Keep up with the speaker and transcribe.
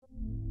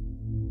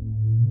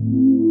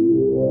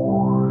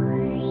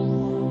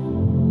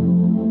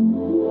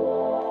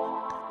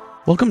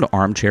Welcome to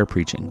Armchair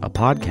Preaching, a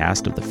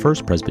podcast of the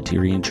First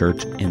Presbyterian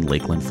Church in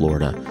Lakeland,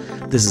 Florida.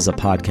 This is a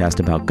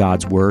podcast about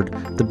God's Word,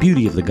 the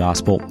beauty of the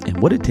gospel,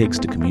 and what it takes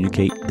to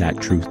communicate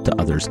that truth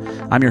to others.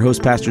 I'm your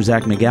host, Pastor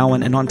Zach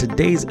McGowan, and on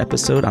today's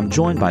episode, I'm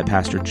joined by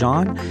Pastor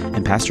John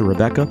and Pastor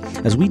Rebecca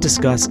as we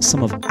discuss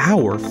some of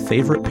our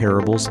favorite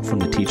parables from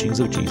the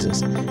teachings of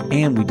Jesus,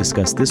 and we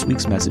discuss this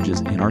week's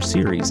messages in our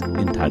series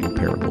entitled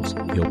Parables.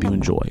 We hope you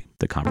enjoy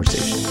the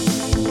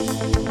conversation.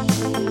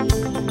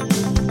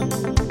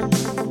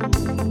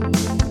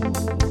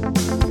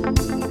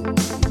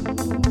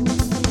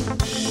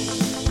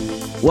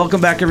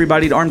 Welcome back,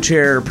 everybody, to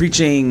Armchair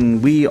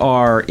Preaching. We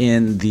are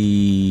in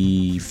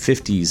the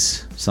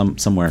 50s,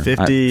 somewhere.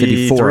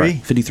 53?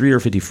 53 or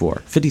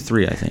 54?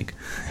 53, I think.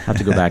 I have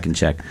to go back and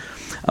check.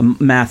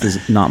 Math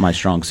is not my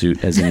strong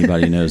suit, as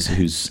anybody knows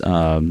who's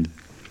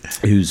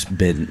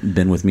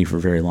been with me for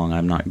very long.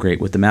 I'm not great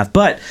with the math.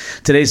 But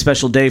today's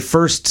special day,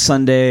 first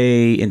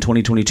Sunday in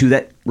 2022,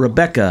 that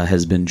Rebecca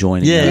has been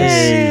joining us.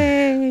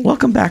 Yay!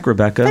 Welcome back,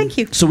 Rebecca. Thank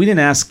you. So we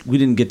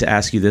didn't get to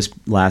ask you this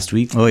last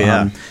week. Oh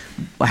yeah.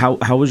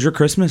 How was your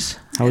Christmas?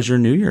 How was your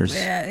New Year's?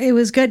 It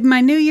was good. My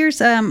New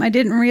Year's, I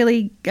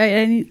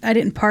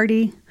didn't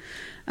party,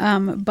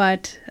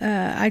 but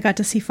I got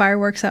to see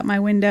fireworks out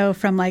my window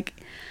from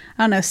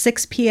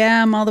 6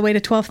 p.m. all the way to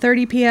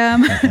 12:30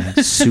 p.m.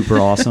 Super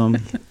awesome.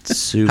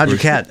 How'd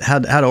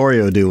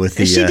Oreo do with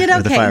the She did okay.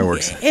 with the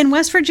fireworks? In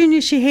West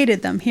Virginia, she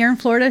hated them. Here in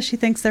Florida, she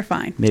thinks they're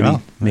fine.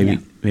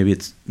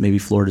 Maybe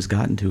Florida's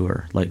gotten to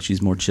her. Like,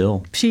 she's more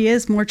chill. She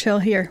is more chill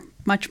here.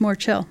 Much more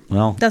chill.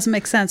 Well, doesn't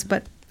make sense,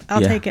 but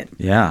I'll take it.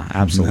 Yeah,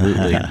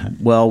 absolutely.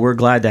 Well, we're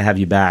glad to have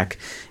you back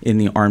in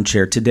the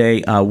armchair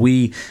today.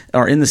 We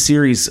are in the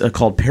series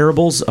called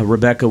Parables.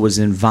 Rebecca was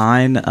in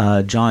Vine.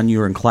 John, you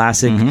were in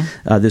Classic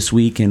this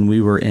week, and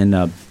we were in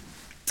a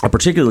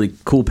particularly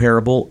cool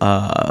parable,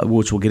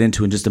 which we'll get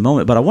into in just a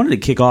moment. But I wanted to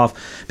kick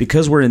off,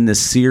 because we're in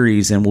this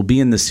series, and we'll be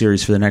in this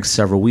series for the next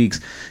several weeks,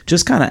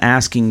 just kind of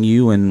asking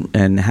you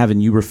and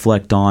having you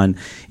reflect on,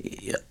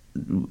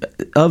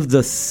 of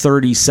the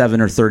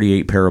 37 or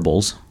 38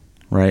 parables,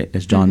 right?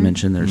 As John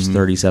mentioned, there's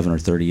 37 or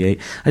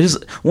 38.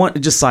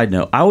 Just side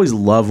note, I always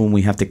love when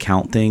we have to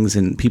count things,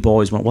 and people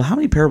always want, well, how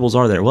many parables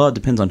are there? Well, it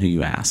depends on who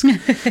you ask.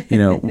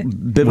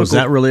 Biblical, was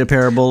that really a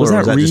parable, or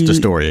was that just a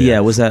story?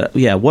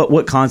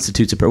 What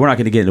constitutes a parable? We're not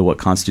going to get into what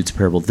constitutes a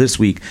parable this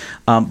week,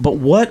 but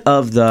what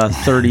of the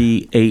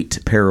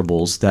 38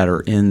 parables that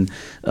are in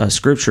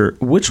Scripture,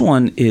 which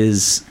one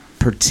is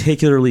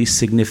particularly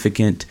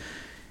significant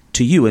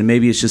to you? And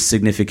maybe it's just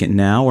significant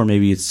now, or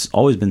maybe it's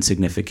always been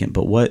significant,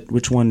 but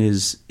which one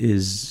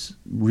is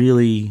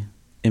really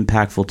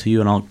impactful to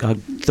you? And I'll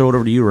throw it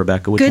over to you,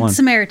 Rebecca. Which one? Good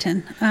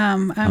Samaritan.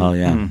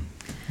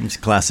 It's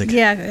classic.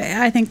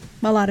 Yeah, I think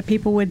a lot of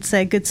people would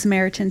say Good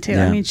Samaritan too.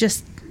 Yeah. I mean,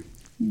 just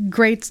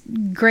great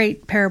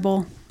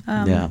parable.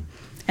 And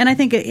I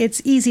think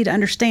it's easy to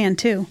understand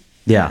too.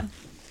 Yeah.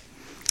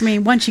 I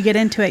mean, once you get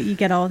into it, you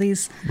get all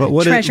these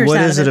treasures what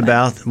out is of it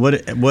about?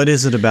 What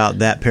is it about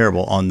that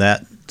parable on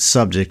that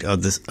subject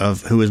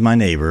of who is my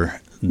neighbor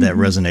that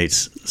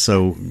resonates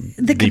so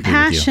the deeply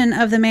compassion with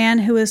you? of the man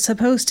who is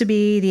supposed to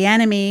be the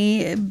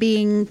enemy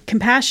being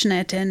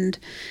compassionate and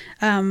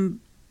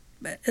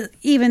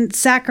even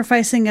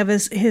sacrificing of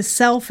his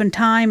self and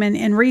time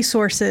and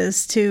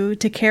resources to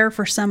care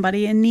for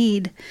somebody in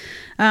need.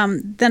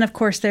 Then, of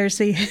course, there's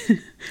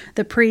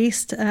the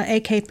priest,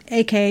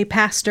 aka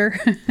pastor,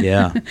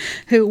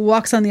 who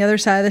walks on the other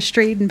side of the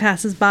street and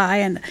passes by.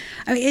 And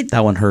I mean,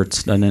 that one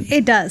hurts, doesn't it?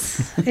 It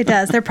does. It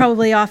does. They're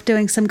probably off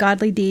doing some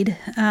godly deed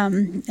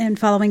and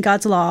following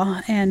God's law,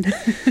 and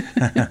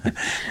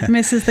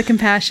misses the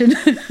compassion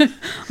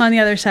on the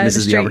other side of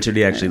the street. Misses the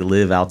opportunity actually to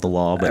live out the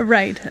law. But,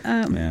 right.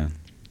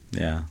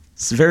 Yeah.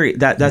 It's very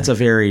that's a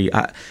very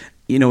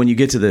when you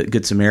get to the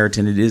Good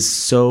Samaritan, it is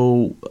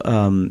so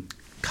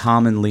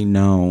commonly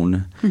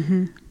known,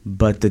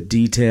 but the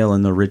detail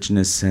and the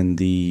richness and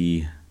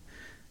the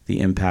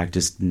impact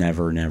just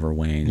never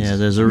wanes. Yeah,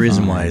 there's a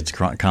reason why it's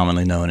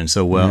commonly known and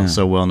so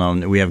well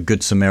known. We have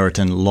Good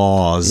Samaritan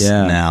laws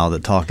now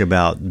that talk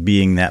about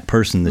being that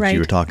person that you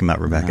were talking about,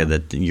 Rebecca.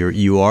 That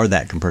you are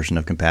that person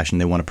of compassion.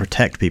 They want to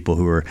protect people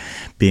who are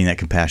being that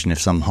compassion if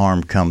some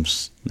harm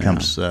comes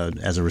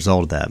as a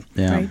result of that.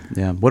 Yeah, right.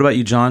 Yeah. What about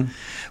you, John?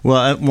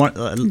 Well,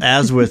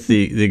 as with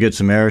the Good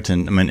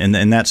Samaritan, I mean,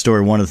 in that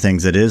story, one of the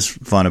things that is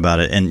fun about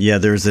it, and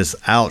there's this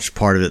ouch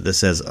part of it that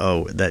says,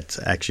 oh, that's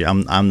actually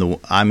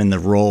I'm in the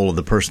role of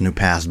the person who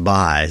passed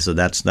by, so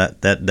that's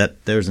that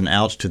there's an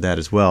ouch to that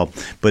as well.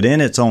 But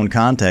in its own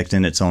context,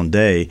 in its own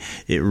day,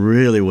 it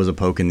really was a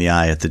poke in the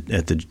eye at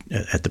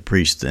the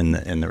priests and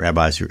the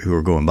rabbis who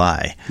were going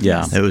by.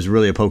 Yeah, it was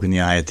really a poke in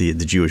the eye at the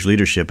Jewish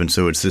leadership, and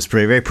so it's this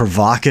very, very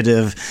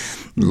provocative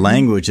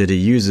language that he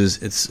uses.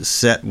 It's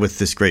set with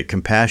this great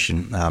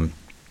compassion,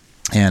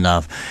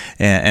 and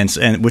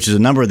which is a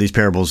number of these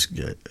parables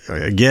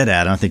get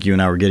at. I think you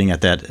and I were getting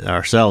at that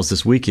ourselves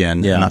this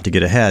weekend. Not to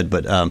get ahead,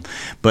 but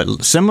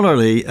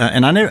similarly,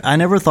 and I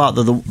never thought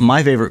that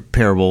my favorite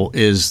parable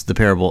is the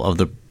parable of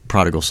the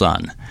prodigal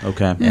son.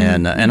 Okay,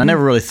 and I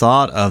never really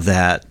thought of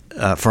that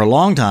for a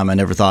long time, I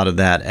never thought of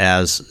that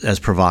as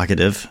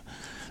provocative.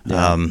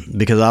 Yeah.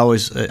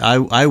 Because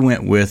I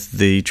went with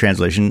the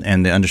translation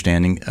and the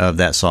understanding of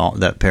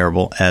that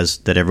parable as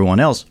that everyone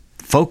else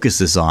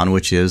focuses on,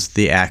 which is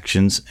the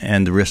actions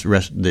and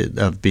the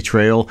of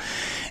betrayal,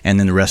 and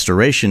then the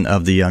restoration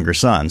of the younger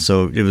son.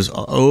 So it was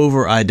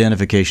over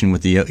identification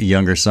with the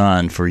younger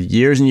son for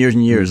years and years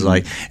and years. Mm-hmm.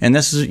 Like, and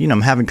this is,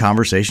 I'm having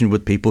conversation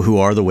with people who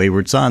are the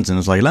wayward sons, and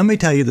it's like, let me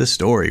tell you this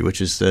story,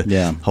 which is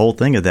the whole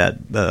thing of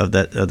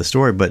the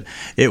story. But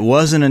it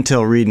wasn't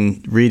until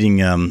reading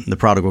The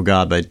Prodigal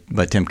God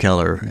by Tim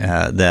Keller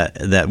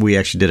that we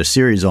actually did a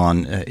series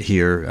on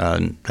here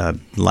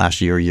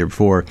last year or year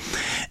before.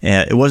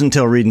 It wasn't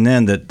until reading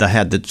then that I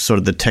had the sort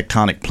of the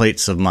tectonic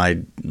plates of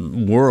my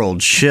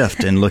world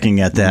shift and looking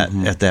at that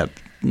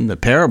the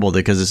parable,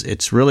 because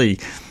it's really,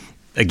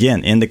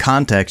 again, in the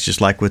context,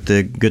 just like with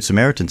the Good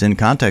Samaritans, in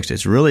context,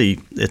 it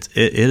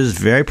is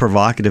very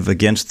provocative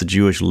against the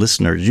Jewish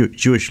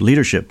Jewish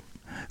leadership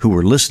who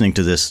were listening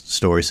to this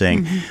story,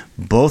 saying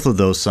both of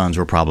those sons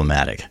were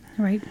problematic.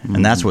 Right.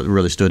 And that's what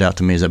really stood out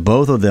to me, is that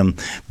both of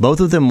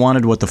them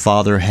wanted what the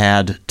father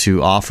had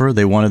to offer.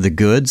 They wanted the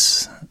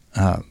goods,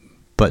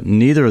 but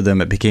neither of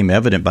them, it became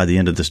evident by the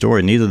end of the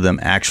story, neither of them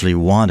actually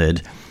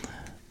wanted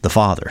the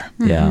father,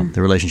 the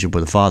relationship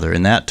with the father.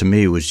 And that to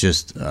me was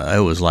just,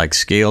 it was like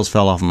scales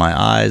fell off my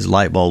eyes,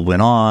 light bulb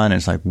went on, and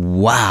it's like,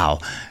 wow,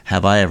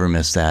 have I ever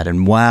missed that?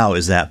 And wow,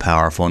 is that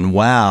powerful? And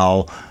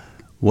wow,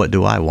 what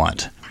do I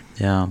want?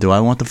 Yeah. Do I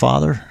want the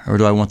Father, or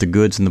do I want the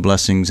goods and the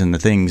blessings and the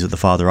things that the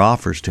Father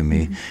offers to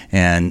me? Mm-hmm.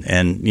 And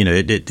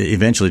it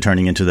eventually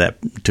turning into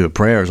a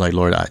prayer is like,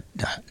 Lord,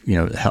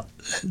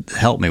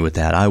 help me with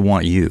that. I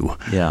want you.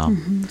 Yeah.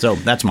 Mm-hmm. So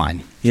that's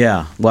mine.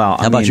 Yeah. Well,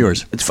 how about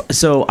yours?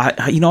 So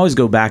I always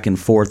go back and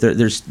forth.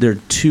 There are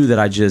two that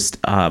I just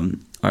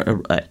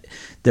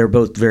they're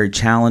both very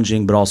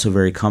challenging, but also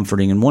very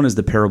comforting. And one is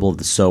the parable of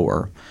the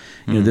sower.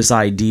 This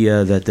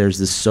idea that there's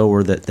this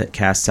sower that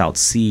casts out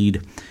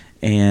seed.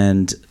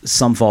 And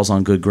some falls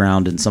on good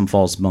ground, and some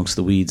falls amongst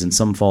the weeds, and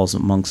some falls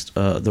amongst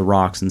the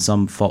rocks, and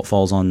some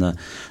falls on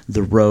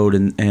the road.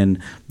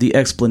 And the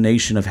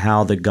explanation of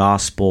how the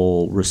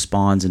gospel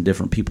responds in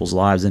different people's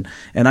lives. And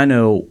I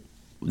know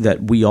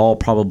that we all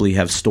probably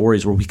have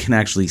stories where we can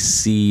actually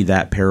see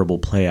that parable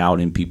play out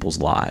in people's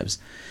lives.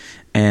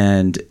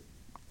 And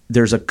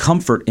there's a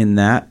comfort in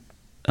that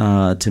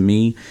to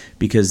me,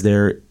 because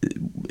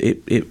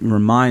it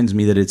reminds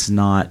me that it's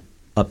not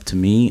up to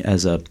me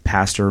as a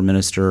pastor or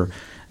minister.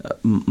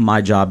 My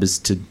job is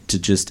to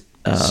just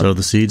sow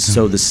the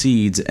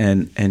seeds,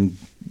 and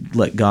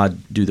let God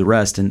do the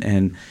rest,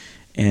 and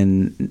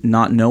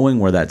not knowing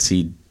where that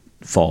seed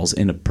falls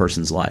in a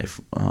person's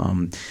life.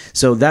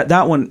 So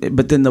that one,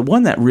 but then the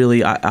one that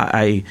really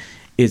I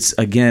it's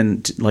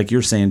again, like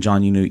you're saying,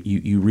 John.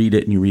 You read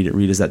it and you read it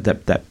is that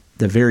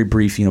the very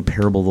brief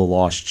parable of the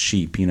lost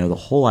sheep. The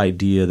whole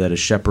idea that a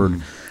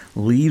shepherd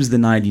leaves the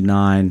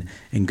 99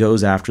 and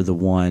goes after the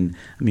one.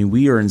 I mean,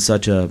 we are in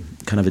such a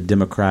kind of a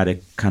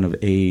democratic kind of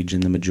age,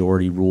 and the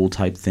majority rule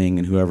type thing,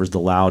 and whoever's the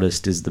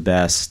loudest is the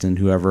best, and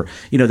whoever,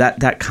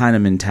 that kind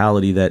of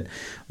mentality that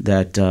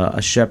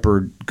a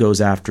shepherd goes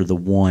after the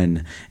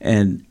one,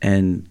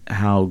 and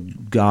how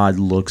God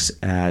looks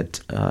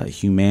at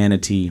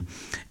humanity.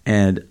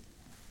 And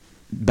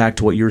back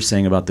to what you were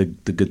saying about the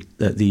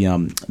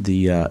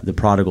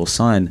prodigal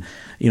son,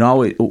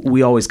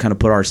 we always kind of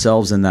put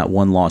ourselves in that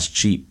one lost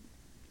sheep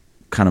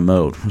kind of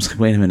mode. I was like,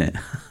 wait a minute.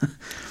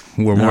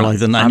 We're more like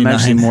the 99. I'm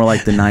actually more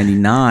like the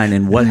 99.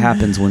 And what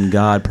happens when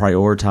God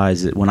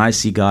prioritizes it? When I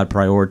see God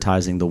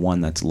prioritizing the one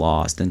that's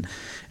lost, and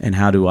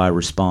how do I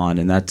respond?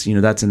 And that's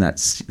that's in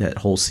that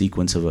whole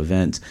sequence of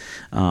events.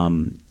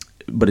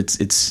 But it's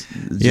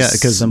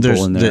just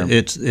simple in there.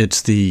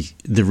 It's the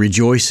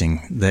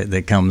rejoicing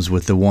that comes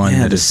with the one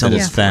that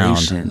is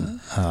found.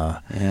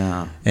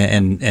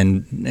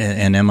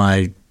 And am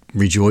I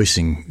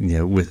rejoicing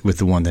with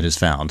the one that is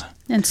found?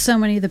 And so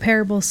many of the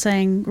parables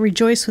saying,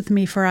 "Rejoice with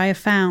me, for I have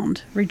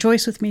found.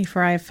 Rejoice with me,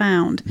 for I have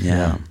found."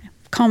 Yeah.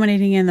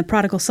 Culminating in the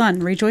prodigal son,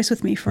 "Rejoice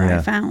with me, for I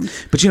have found."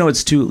 But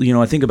it's too.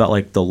 I think about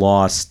like the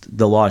lost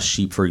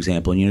sheep, for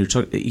example, and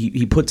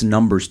he puts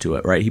numbers to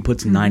it, right? He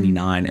puts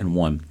 99 and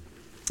 1.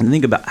 And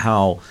think about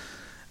how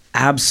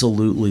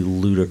absolutely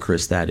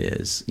ludicrous that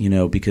is,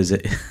 because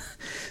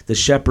the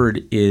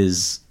shepherd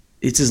it's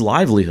his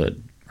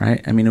livelihood,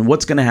 right? I mean, and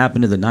what's going to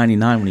happen to the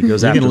 99 when he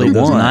goes after the one? You're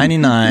going to leave those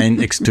 99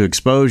 to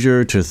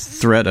exposure, to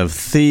threat of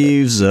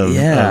thieves,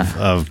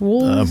 of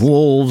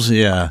wolves,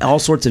 all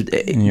sorts of.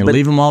 And you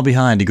leave them all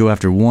behind to go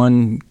after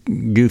one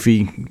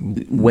goofy,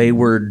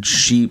 wayward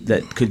sheep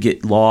that could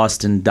get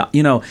lost and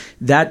die.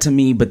 That to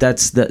me. But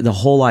that's the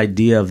whole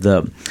idea of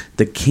the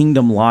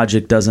kingdom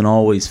logic doesn't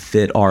always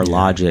fit our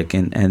logic,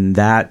 and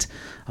that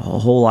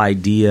whole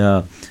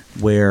idea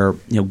where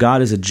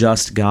God is a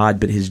just God,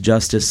 but His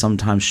justice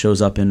sometimes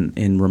shows up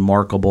in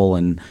remarkable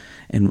and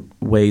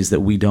ways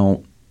that we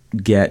don't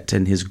get,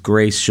 and His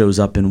grace shows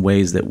up in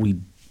ways that we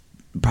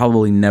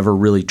probably never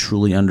really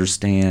truly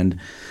understand.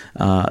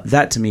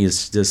 That to me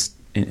is just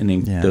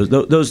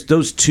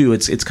those two.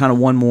 It's kind of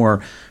one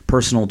more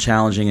personal,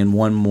 challenging, and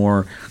one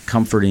more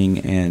comforting.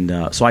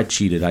 And so I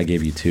cheated. I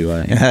gave you two.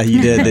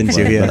 You did, didn't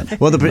you? Yeah.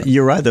 Well,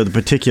 you're right though. The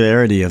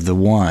particularity of the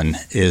one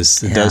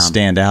does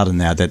stand out in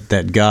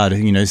that God.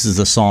 This is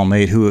the Psalm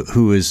 8.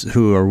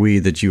 Who are we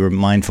that you are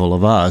mindful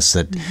of us?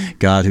 That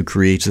God who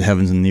creates the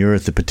heavens and the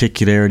earth. The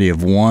particularity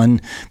of one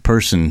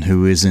person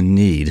who is in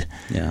need.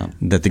 Yeah.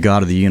 That the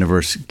God of the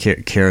universe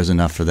cares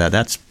enough for that.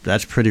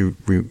 That's pretty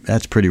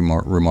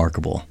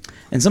remarkable.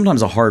 And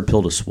sometimes a hard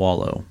pill to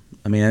swallow.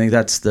 I mean, I think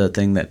that's the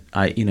thing that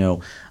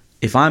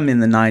if I'm in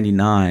the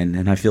 99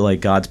 and I feel like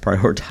God's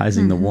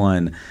prioritizing the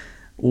one,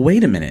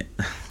 wait a minute.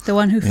 The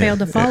one who failed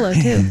to follow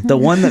too. The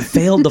one that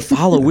failed to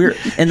follow.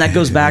 And that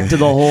goes back to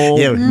the whole.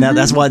 Yeah, now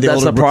that's why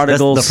the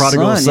prodigal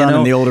son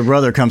and the older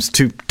brother comes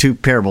two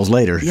parables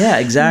later. Yeah,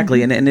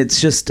 exactly. And it's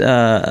just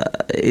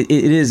but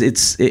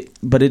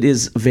it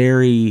is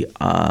very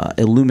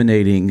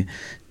illuminating,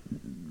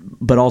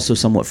 but also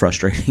somewhat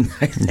frustrating,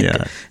 I think.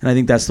 Yeah. And I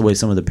think that's the way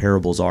some of the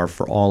parables are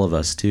for all of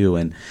us too.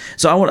 And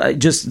so I want to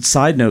just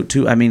side note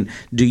too. I mean,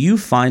 do you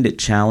find it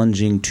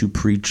challenging to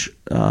preach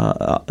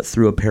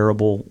through a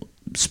parable,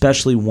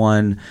 especially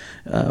one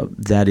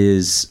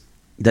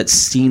that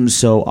seems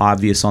so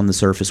obvious on the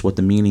surface what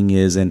the meaning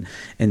is, and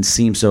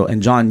seems so?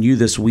 And John, you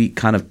this week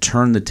kind of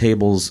turned the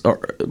tables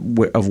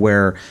of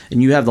where,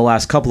 and you have the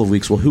last couple of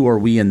weeks. Well, who are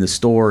we in the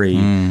story?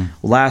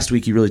 Last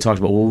week you really talked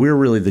about, well, we're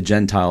really the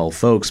Gentile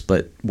folks,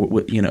 but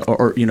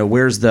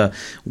where's the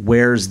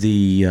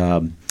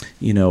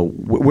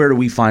where do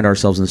we find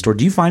ourselves in the story?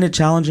 Do you find it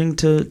challenging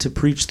to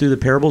preach through the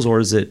parables, or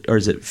is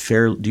it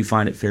fair? Do you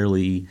find it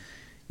fairly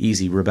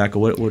easy, Rebecca?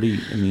 What do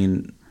you? I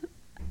mean.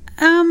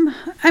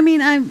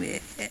 I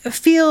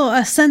feel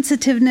a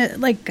sensitiveness,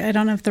 like, I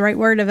don't know if the right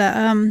word of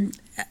it.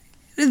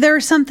 There are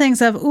some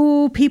things of,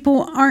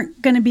 people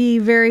aren't going to be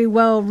very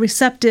well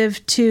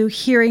receptive to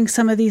hearing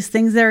some of these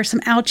things. There are some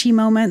ouchy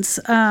moments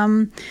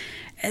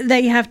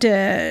that you have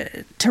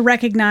to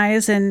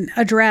recognize and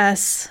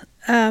address.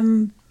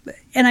 And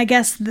I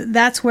guess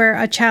that's where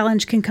a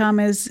challenge can come,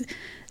 is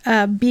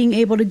being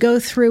able to go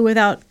through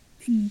without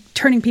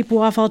turning people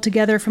off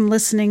altogether from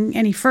listening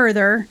any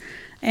further,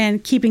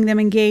 and keeping them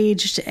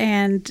engaged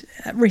and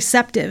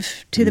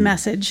receptive to the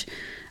message.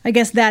 I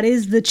guess that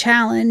is the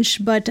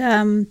challenge, but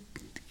I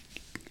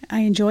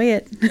enjoy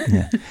it.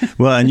 Yeah.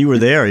 Well, and you were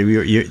there.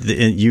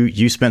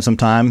 You spent some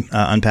time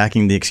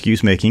unpacking the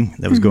excuse making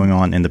that was going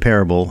on in the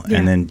parable,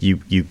 and then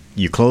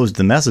you closed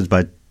the message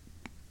by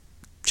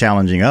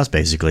challenging us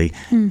basically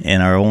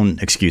in our own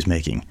excuse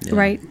making. Yeah.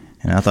 Right.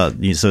 And I thought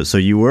so.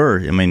 You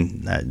were. I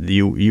mean,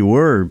 you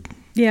were.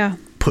 Yeah.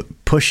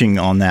 Pushing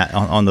on that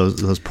on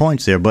those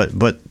points there, but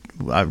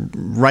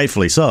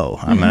rightfully so.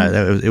 I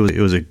mean,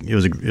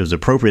 it was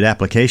appropriate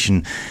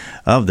application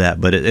of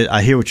that. But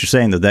I hear what you're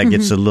saying, that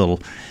gets a little.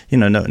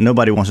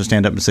 Nobody wants to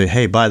stand up and say,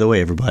 "Hey, by the way,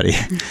 everybody."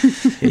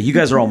 Yeah, you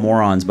guys are all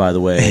morons, by the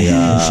way.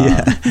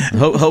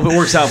 Hope it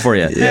works out for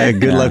you. Yeah,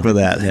 good luck with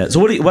that. Yeah. So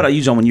what about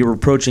you, John? When you're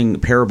approaching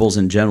parables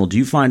in general, do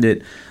you find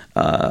it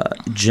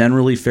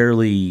generally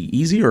fairly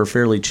easy or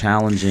fairly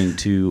challenging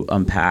to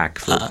unpack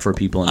for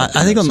people?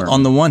 I think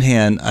on the one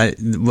hand,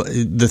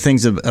 the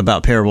things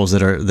about parables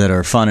that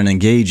are fun and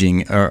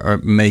engaging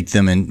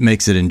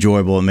makes it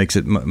enjoyable and makes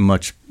it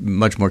much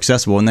more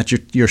accessible, and that's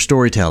your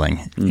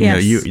storytelling.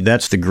 Yes.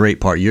 That's the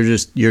great part.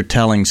 You're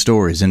telling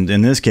stories, and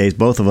in this case,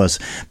 both of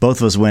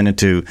us went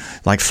into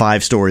like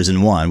 5 stories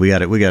in one. We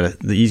got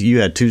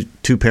you had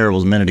two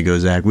parables a minute ago,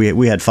 Zach.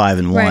 We had 5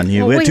 in one. Right.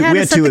 We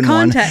had 2 in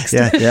one.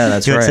 Yeah,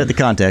 that's right. Set the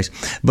context.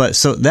 But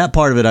so that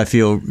part of it I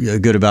feel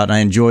good about, and I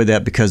enjoy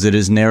that because it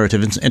is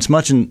narrative. It's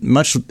much in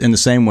the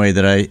same way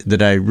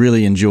that I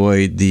really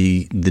enjoy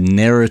the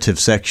narrative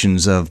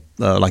sections of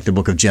like the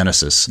book of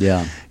Genesis.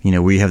 Yeah.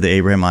 We have the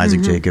Abraham,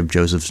 Isaac, Jacob,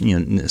 Joseph,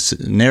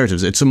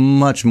 narratives. It's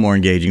much more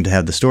engaging to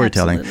have the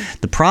storytelling. Absolutely.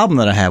 The problem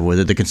that I have with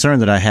it, the concern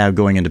that I have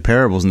going into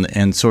parables,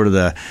 and sort of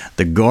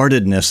the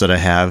guardedness that I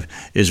have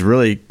is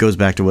really goes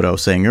back to what I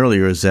was saying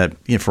earlier, is that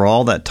for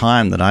all that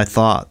time that I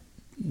thought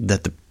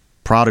that the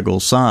prodigal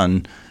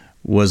son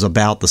was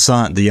about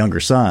the younger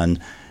son.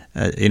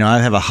 I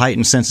have a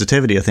heightened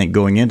sensitivity, I think,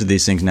 going into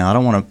these things now. I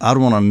don't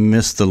want to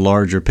miss the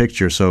larger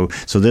picture. So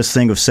this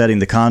thing of setting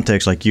the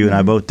context, like you and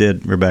I both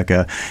did,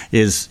 Rebecca,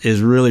 is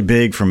really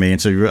big for me.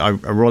 And so I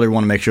really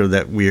want to make sure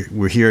that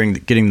we're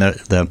getting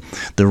the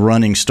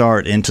running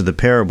start into the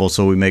parable,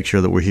 so we make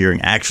sure that we're hearing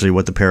actually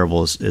what the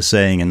parable is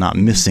saying and not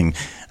missing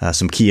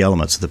some key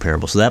elements of the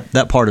parable. So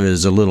that part of it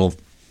is a little.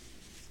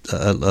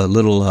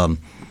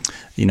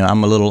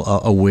 I'm a little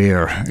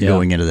aware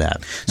going into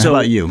that. How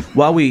about you?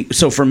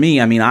 So for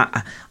me, I mean,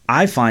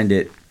 I find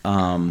it,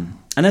 and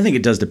I think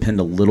it does depend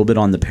a little bit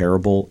on the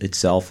parable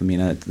itself. I mean,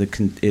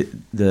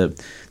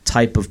 the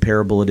type of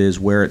parable it is,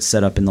 where it's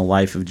set up in the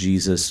life of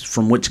Jesus,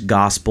 from which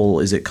gospel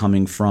is it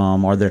coming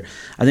from? I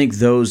think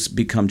those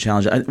become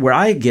challenging. Where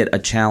I get a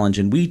challenge,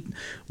 and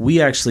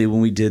we actually,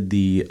 when we did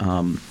the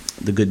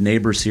Good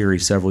Neighbor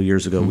series several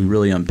years ago, we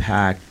really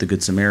unpacked the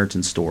Good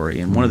Samaritan story.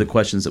 And one of the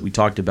questions that we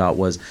talked about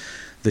was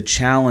the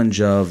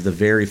challenge of the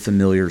very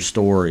familiar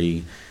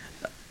story,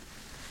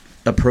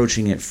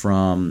 approaching it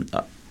from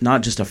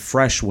not just a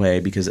fresh way,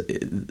 because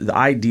the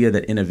idea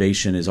that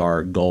innovation is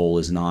our goal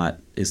is not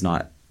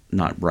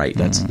right.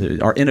 That's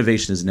our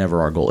innovation is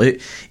never our goal.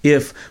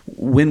 If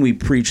when we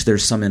preach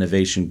there's some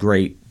innovation,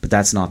 great, but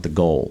that's not the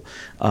goal.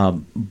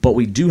 But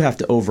we do have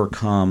to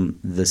overcome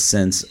the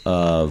sense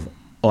of,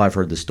 oh, I've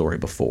heard this story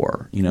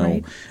before,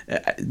 Right.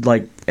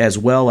 Like, as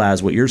well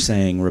as what you're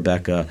saying,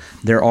 Rebecca,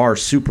 there are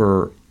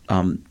super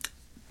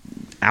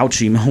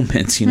ouchy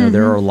moments,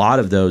 there are a lot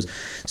of those.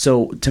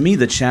 So to me,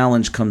 the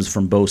challenge comes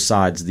from both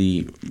sides,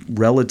 the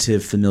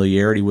relative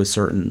familiarity with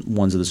certain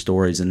ones of the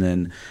stories, and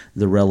then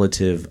the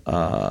relative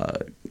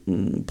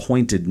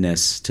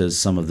pointedness to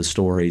some of the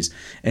stories,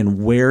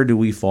 and where do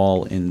we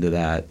fall into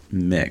that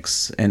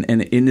mix, and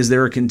is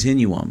there a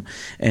continuum?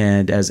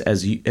 And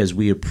as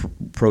we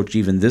approach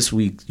even this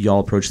week,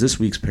 y'all approach this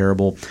week's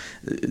parable,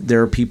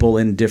 there are people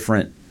in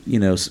different,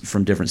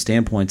 from different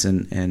standpoints,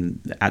 and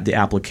the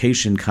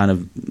application kind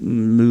of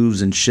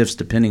moves and shifts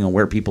depending on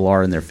where people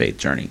are in their faith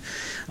journey.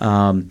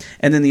 And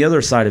then the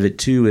other side of it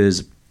too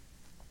is,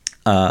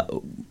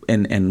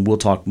 and we'll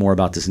talk more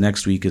about this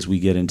next week as we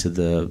get into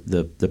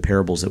the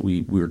parables that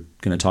we're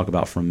going to talk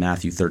about from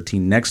Matthew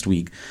 13 next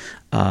week.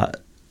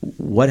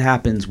 What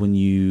happens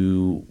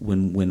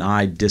when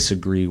I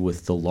disagree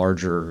with the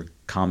larger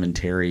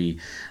commentary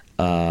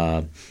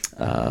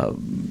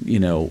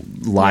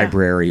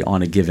library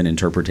on a given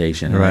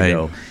interpretation, and right. I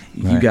go,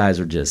 you guys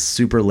are just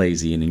super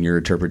lazy in your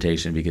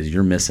interpretation because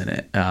you're missing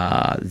it.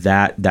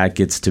 That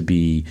gets to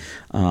be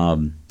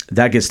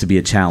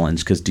a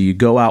challenge, because do you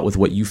go out with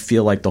what you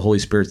feel like the Holy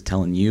Spirit's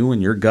telling you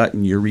in your gut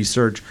and your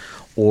research,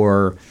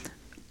 or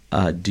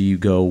do you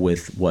go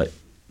with what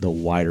the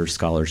wider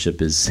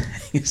scholarship is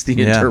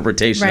the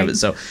interpretation of it?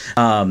 So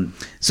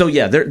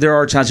there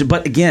are challenges,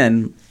 but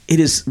again, it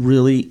is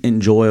really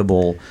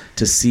enjoyable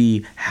to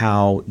see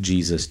how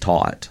Jesus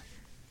taught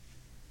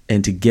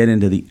and to get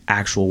into the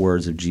actual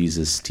words of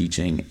Jesus'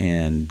 teaching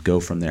and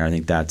go from there. I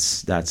think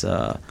that's always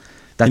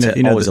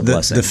a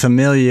blessing.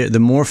 The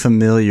more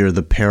familiar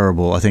the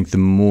parable, I think the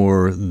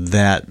more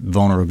that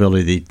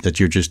vulnerability that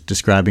you're just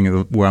describing,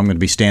 where I'm going to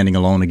be standing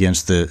alone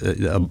against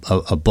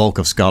a bulk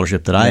of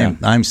scholarship that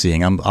I'm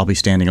seeing. I'll be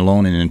standing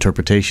alone in an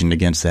interpretation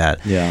against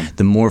that. Yeah.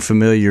 The more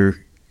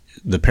familiar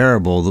the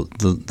parable,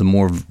 the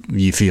more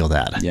you feel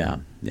that. Yeah.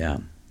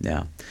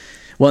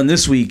 Well, and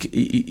this week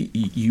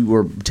you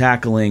were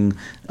tackling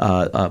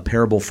a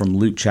parable from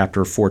Luke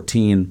chapter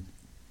 14,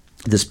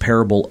 this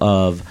parable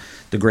of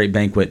the great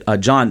banquet.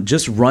 John,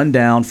 just run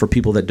down for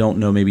people that don't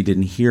know, maybe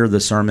didn't hear the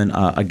sermon.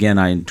 Again,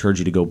 I encourage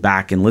you to go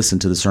back and listen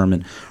to the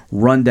sermon.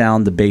 Run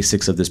down the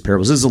basics of this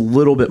parable. This is a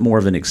little bit more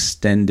of an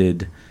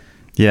extended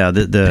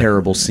the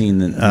parable scene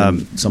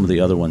than some of the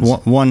other ones.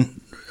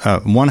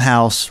 One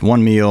house,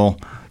 one meal,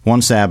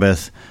 one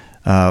Sabbath,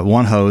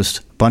 one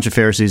host. Bunch of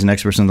Pharisees and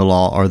experts in the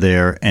law are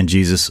there, and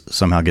Jesus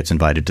somehow gets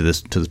invited to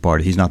this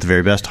party. He's not the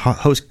very best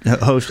host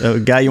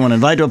guy you want to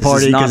invite to a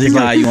party. This is not the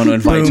guy you want to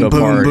invite to a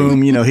party.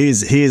 Boom,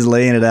 he's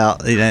laying it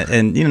out,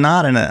 and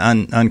not in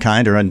an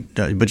unkind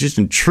but just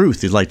in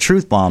truth. It's like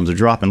truth bombs are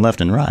dropping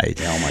left and right.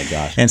 Oh my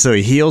gosh! And so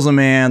he heals a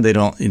man. They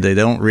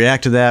don't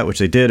react to that, which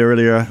they did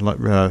earlier.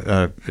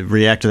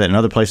 React to that, and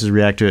other places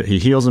react to it. He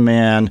heals a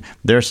man.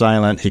 They're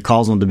silent. He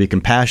calls them to be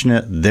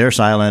compassionate. They're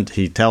silent.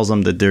 He tells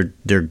them that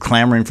they're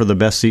clamoring for the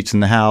best seats in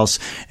the house,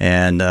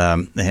 and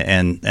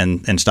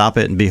stop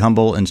it and be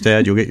humble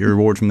instead. You'll get your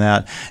reward from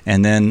that.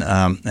 And then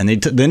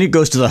then he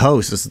goes to the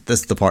host. This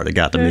is the part that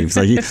got to me.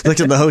 So he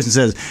looks at the host and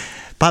says,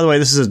 "By the way,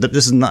 this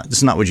is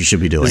not what you should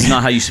be doing. This is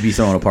not how you should be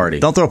throwing a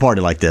party. Don't throw a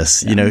party like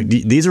this. Yeah.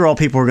 These are all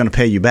people who are going to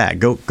pay you back.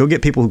 Go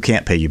get people who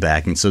can't pay you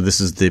back." And so this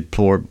is the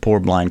poor,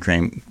 blind,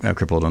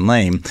 crippled, and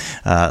lame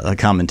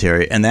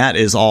commentary, and that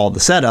is all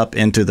the setup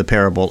into the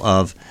parable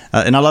of.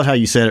 And I love how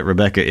you said it,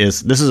 Rebecca.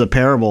 This is a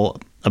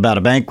parable about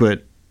a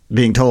banquet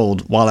being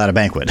told while at a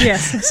banquet.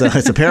 Yes. So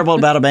it's a parable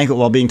about a banquet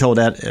while being told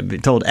at a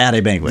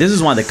banquet. This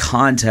is why the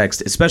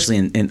context, especially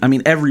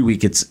in every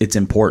week it's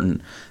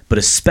important, but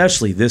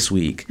especially this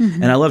week.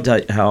 Mm-hmm. And I loved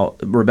how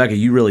Rebecca,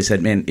 you really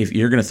said, man, if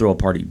you're going to throw a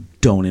party,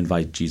 don't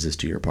invite Jesus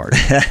to your party.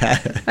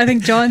 I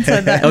think John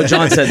said that. Oh,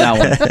 John said that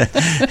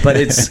one. But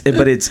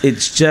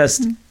it's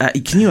just,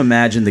 can you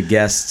imagine the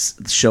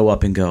guests show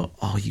up and go,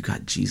 oh, you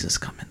got Jesus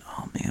coming.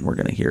 Oh man, we're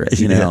going to hear it,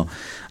 Yeah.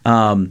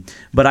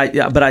 But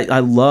I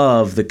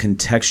love the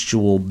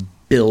contextual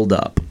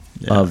buildup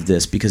of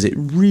this, because it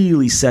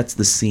really sets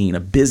the scene. A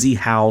busy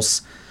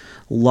house,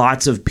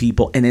 lots of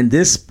people, and in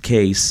this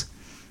case,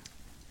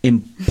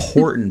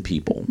 important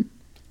people,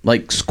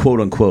 like quote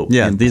unquote.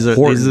 Yeah, these are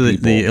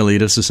the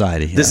elite of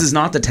society. Yeah. This is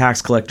not the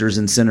tax collectors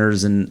and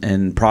sinners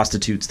and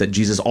prostitutes that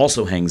Jesus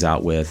also hangs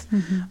out with.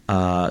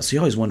 Mm-hmm. So you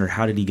always wonder,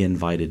 how did he get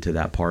invited to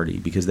that party?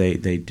 Because they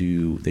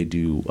do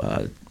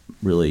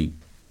really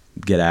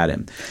get at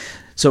him.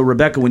 So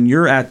Rebecca, when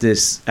you're at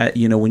this,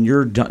 when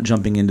you're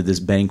jumping into this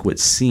banquet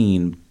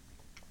scene,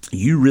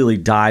 you really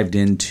dived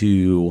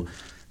into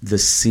the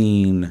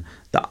scene,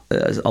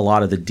 a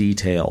lot of the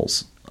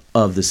details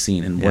of the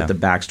scene and what the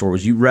backstory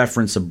was. You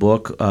reference a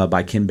book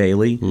by Ken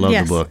Bailey. Love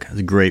the book. It's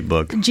a great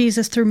book.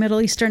 Jesus Through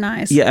Middle Eastern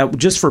Eyes. Yeah,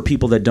 just for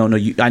people that don't know,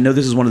 I know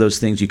this is one of those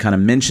things you kind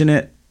of mention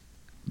it,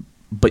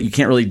 but you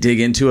can't really dig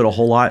into it a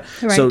whole lot.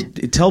 Right. So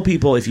tell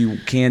people, if you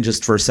can,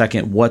 just for a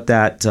second, what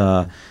that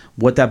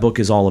book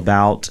is all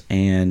about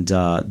and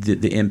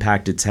the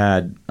impact it's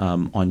had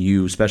on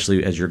you,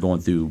 especially as you're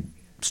going through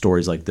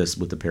stories like this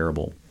with the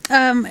parable.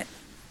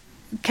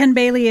 Ken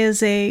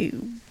Bailey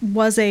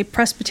was a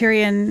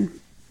Presbyterian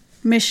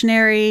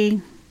missionary,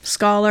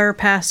 scholar,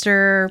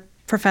 pastor,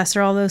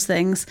 professor, all those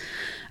things.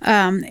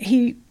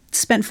 He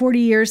spent 40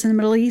 years in the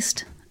Middle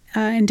East,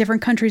 in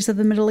different countries of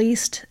the Middle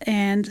East.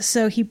 And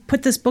so he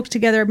put this book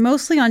together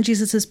mostly on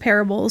Jesus's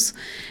parables,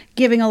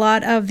 giving a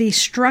lot of the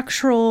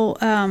structural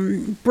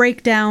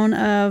breakdown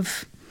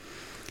of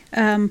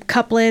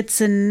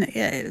couplets and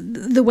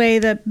the way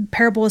the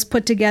parable is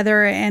put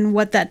together and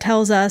what that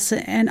tells us,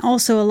 and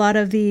also a lot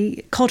of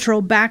the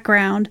cultural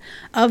background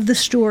of the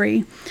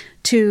story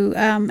to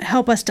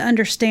help us to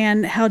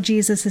understand how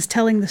Jesus is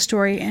telling the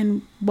story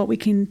and what we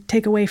can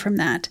take away from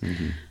that.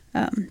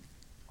 Mm-hmm.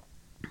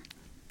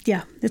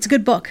 Yeah, it's a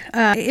good book.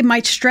 It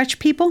might stretch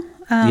people.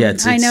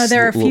 I know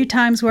there are a few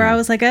times where I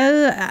was like,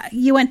 oh,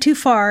 you went too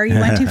far. You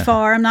went too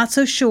far. I'm not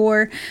so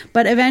sure.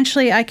 But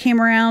eventually I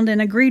came around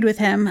and agreed with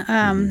him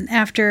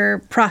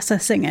after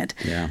processing it.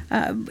 Yeah.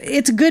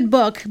 It's a good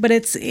book, but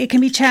it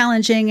can be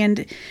challenging.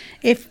 And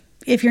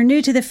if you're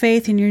new to the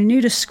faith and you're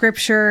new to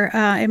Scripture,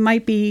 it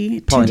might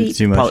be too deep.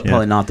 Too much,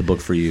 probably not the book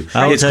for you.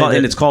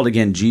 It's called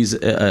again,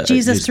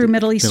 Jesus Through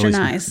Middle Eastern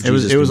Eyes. It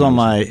was on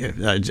my.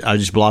 I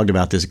just blogged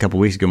about this a couple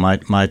weeks ago.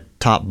 My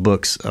top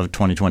books of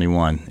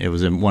 2021. It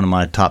was in one of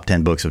my top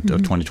 10 books of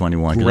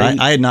 2021. 'Cause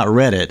I had not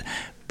read it.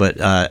 But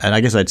and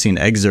I guess I'd seen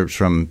excerpts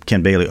from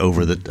Ken Bailey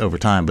over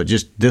time, but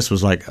just this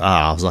was like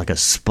I was like a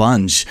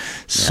sponge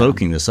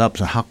soaking this up.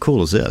 So how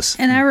cool is this?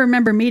 And I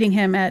remember meeting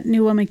him at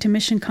New Wilmington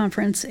Mission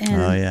Conference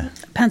in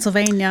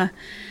Pennsylvania,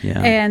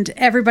 and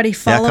everybody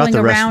following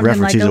around him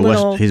like a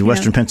little. He's a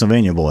Western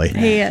Pennsylvania boy.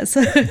 He is,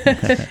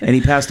 and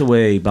he passed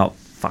away about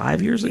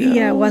 5 years ago.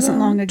 Yeah, it wasn't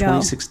long ago.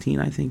 2016,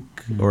 I think,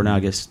 or now I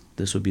guess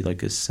this would be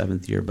like his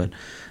 7th year, but.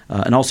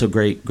 And also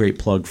great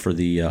plug for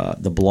the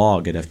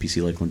blog at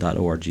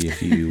fpclakeland.org.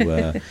 If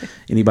you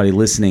anybody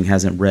listening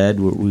hasn't read,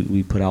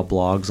 we put out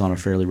blogs on a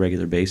fairly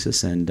regular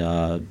basis, and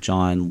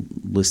John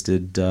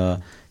listed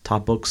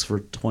top books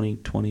for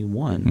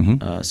 2021.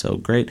 Mm-hmm. So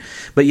great.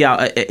 But yeah,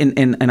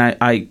 and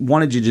I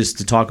wanted you just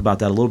to talk about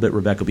that a little bit,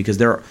 Rebecca,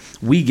 because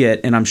we get,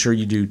 and I'm sure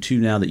you do too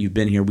now that you've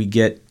been here, we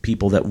get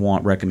people that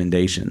want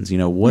recommendations. You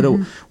know, what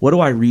do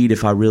I read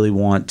if I really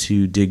want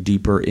to dig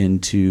deeper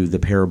into the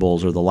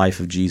parables or the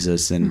life of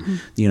Jesus and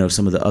you know,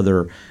 some of the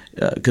other,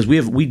 because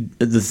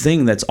the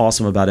thing that's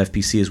awesome about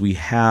FPC is we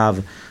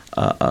have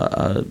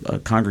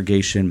a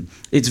congregation.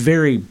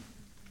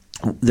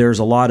 There's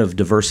a lot of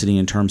diversity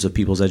in terms of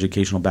people's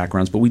educational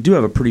backgrounds, but we do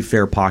have a pretty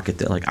fair pocket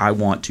that, like, I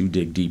want to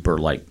dig deeper,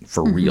 like,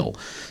 for real.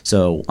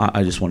 So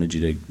I just wanted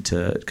you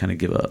to kind of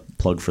give a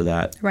plug for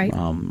that right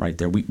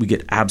there. We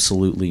get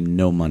absolutely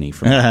no money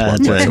from that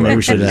plug. Right.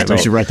 we should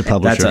write the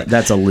publisher.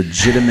 That's a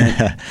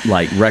legitimate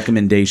like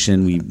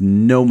recommendation.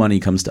 No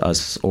money comes to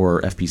us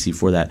or FPC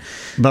for that.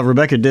 But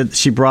Rebecca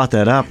she brought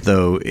that up,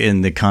 though,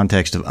 in the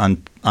context of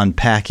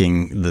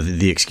unpacking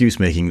the excuse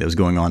making that was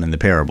going on in the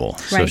parable.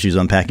 Right. So she's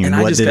unpacking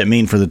what did it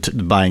mean for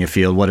buying a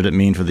field, what did it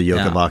mean for the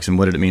yoke of ox, and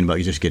what did it mean about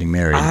you just getting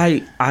married.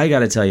 I got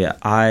to tell you,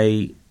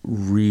 I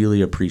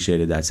really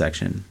appreciated that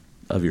section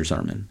of your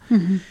sermon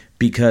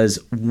because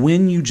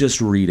when you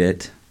just read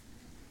it,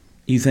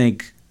 you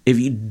think, if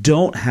you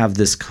don't have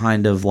this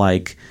kind of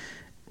like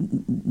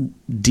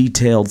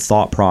detailed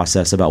thought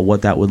process about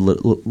what that would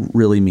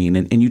really mean,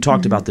 and you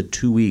talked about the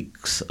 2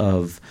 weeks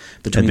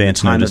between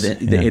advance the time notice. Of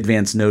the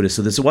advance notice.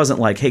 So this wasn't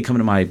like, hey, come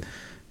to my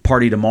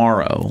party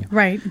tomorrow.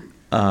 Right.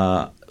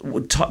 Talk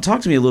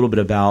to me a little bit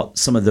about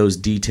some of those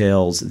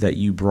details that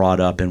you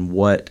brought up and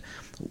what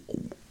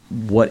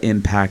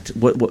impact,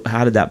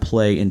 how did that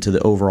play into the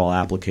overall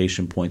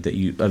application point that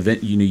you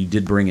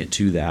did bring it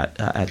to that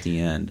at the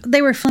end?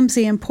 They were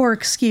flimsy and poor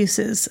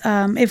excuses.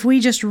 If we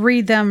just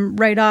read them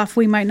right off,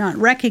 we might not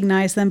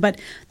recognize them, but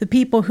the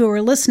people who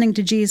were listening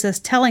to Jesus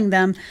telling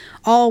them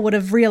all would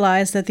have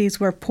realized that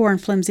these were poor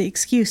and flimsy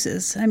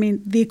excuses. I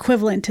mean, the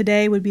equivalent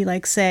today would be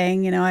like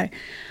saying, you know,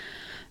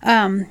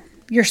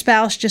 your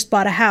spouse just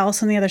bought a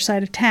house on the other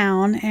side of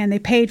town and they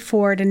paid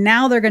for it, and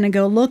now they're going to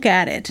go look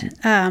at it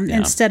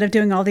instead of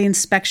doing all the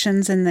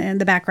inspections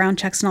and the background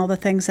checks and all the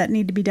things that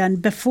need to be done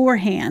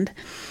beforehand.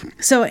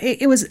 So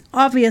it was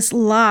obvious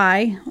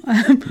lie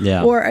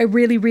or a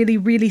really, really,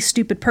 really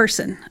stupid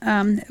person.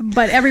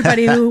 But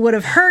everybody who would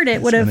have heard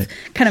it would have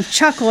kind of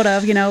chuckled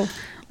of,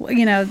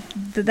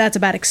 that's a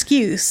bad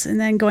excuse. And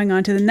then going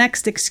on to the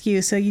next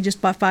excuse. So you just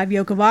bought 5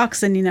 yoke of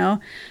oxen,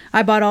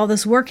 I bought all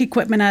this work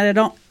equipment. I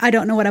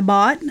don't know what I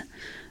bought.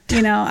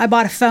 I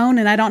bought a phone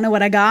and I don't know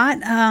what I got.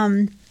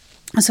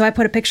 So I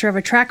put a picture of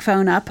a track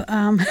phone up.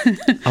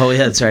 Oh, yeah,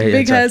 that's right.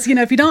 Because,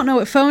 if you don't know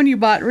what phone you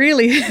bought,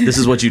 really. This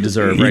is what you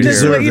deserve, right?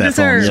 This is what you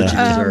deserve. This is what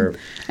you deserve.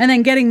 And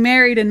then getting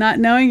married and not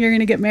knowing you're going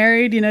to get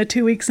married,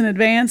 2 weeks in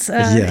advance.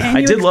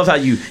 I did love how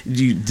you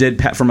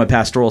did, from a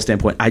pastoral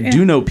standpoint. I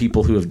do know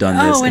people who have done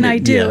this. Oh, and I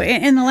do.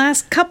 In the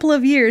last couple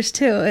of years,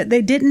 too.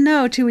 They didn't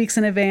know 2 weeks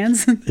in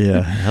advance.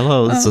 Yeah.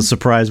 Hello, it's a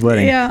surprise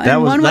wedding. Yeah,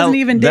 and one wasn't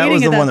even dating. That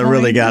was the one that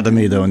really point. got to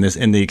me, though, in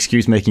the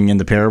excuse making in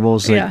the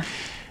parables. Like,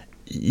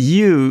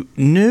 you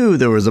knew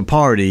there was a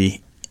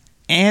party,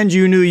 and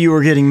you knew you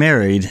were getting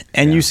married,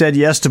 and you said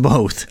yes to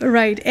both.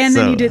 Right, and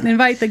then you didn't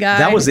invite the guy.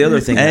 That was the other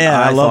thing that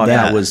I love thought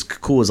that was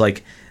cool, was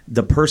like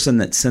the person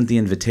that sent the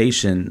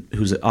invitation,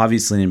 who's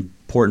obviously an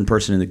important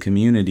person in the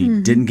community,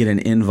 didn't get an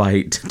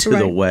invite to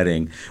the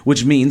wedding,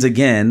 which means,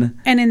 again...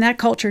 And in that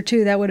culture,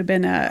 too, that would have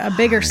been a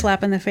bigger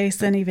slap in the face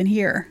than even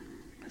here.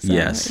 So,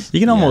 yes.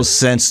 You can almost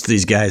sense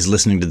these guys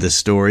listening to this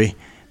story,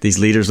 these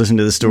leaders listening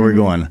to this story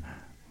going...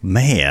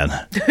 Man,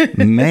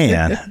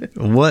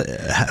 what?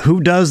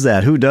 Who does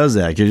that? Who does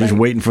that? You're just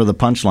waiting for the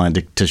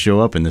punchline to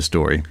show up in this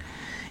story.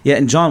 Yeah,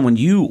 and John, when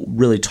you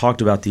really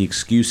talked about the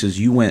excuses,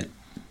 you went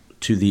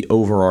to the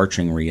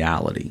overarching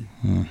reality.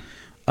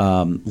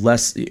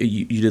 Less,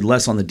 you did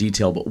less on the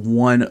detail, but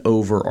one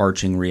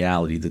overarching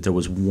reality, that there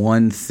was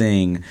one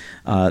thing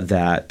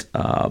that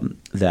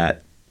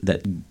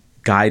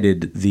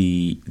guided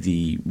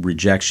the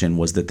rejection,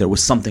 was that there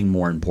was something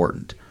more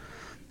important.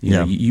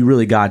 You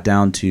really got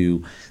down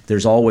to,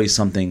 there's always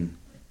something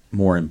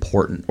more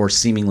important, or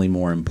seemingly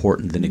more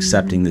important, than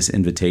accepting this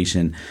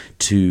invitation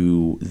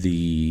to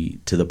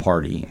the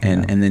party.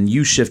 And then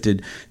you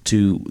shifted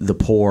to the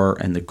poor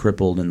and the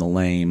crippled and the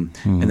lame,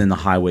 and then the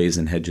highways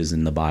and hedges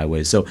and the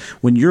byways. So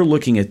when you're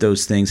looking at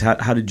those things,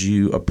 how did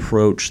you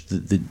approach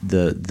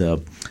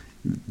the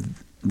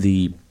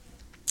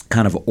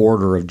kind of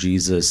order of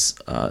Jesus'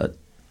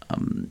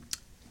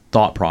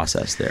 thought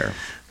process there?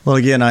 Well,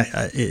 again,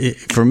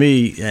 for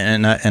me,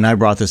 and I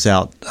brought this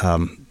out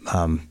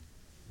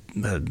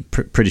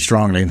pretty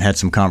strongly, and had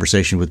some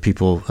conversation with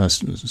people,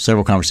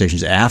 several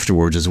conversations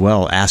afterwards as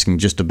well, asking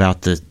just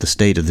about the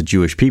state of the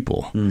Jewish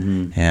people.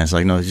 And it's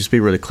like, no, just be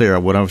really clear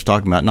what I was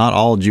talking about. Not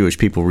all Jewish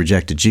people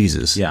rejected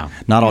Jesus. Yeah.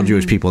 Not all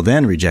Jewish people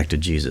then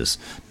rejected Jesus.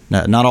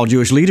 Not all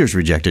Jewish leaders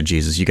rejected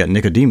Jesus. You got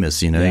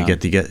Nicodemus, you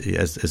get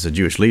as a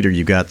Jewish leader,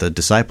 you got the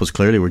disciples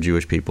clearly were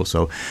Jewish people.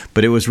 So,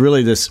 but it was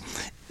really this.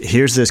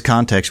 Here's this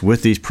context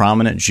with these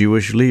prominent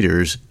Jewish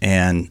leaders,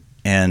 and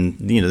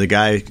the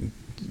guy.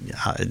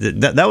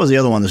 That was the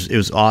other one that it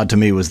was odd to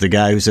me, was the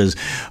guy who says,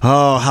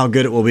 "Oh, how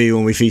good it will be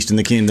when we feast in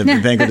the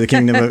banquet of the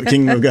kingdom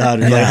of God."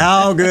 And like,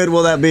 how good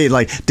will that be?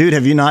 Like, dude,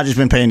 have you not just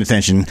been paying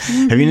attention?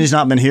 Have you just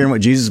not been hearing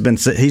what Jesus has been?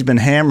 He's been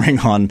hammering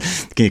on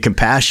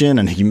compassion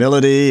and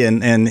humility,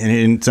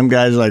 and some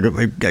guys, like,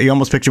 you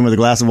almost picture him with a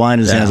glass of wine in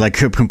his hands, like,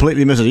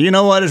 completely missed it. You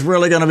know what? It's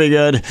really going to be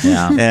good.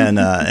 Yeah.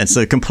 And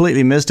so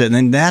completely missed it. And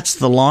then that's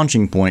the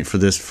launching point for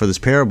this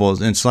parable.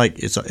 And it's like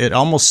it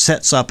almost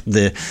sets up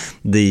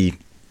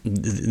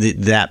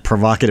that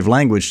provocative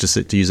language,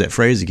 to use that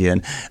phrase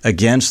again,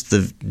 against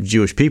the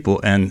Jewish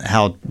people, and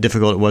how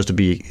difficult it was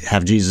to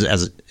have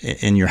Jesus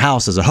in your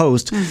house as a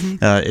host.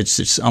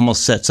 It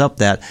almost sets up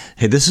that,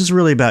 hey, this is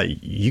really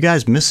about you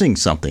guys missing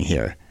something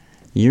here.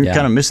 You're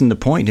kind of missing the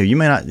point here. You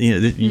may not,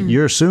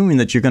 you're assuming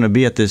that you're going to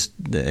be at this,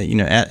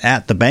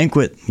 at the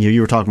banquet.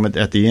 You were talking about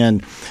at the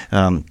end.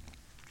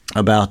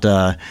 About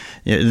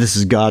this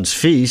is God's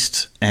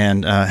feast,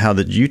 and how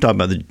that you talk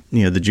about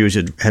the Jews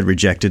had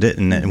rejected it,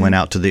 and went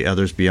out to the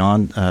others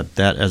beyond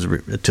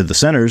that to the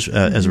sinners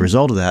as a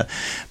result of that.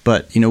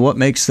 But what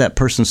makes that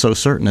person so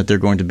certain that they're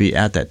going to be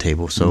at that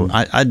table? So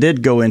I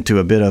did go into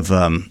a bit of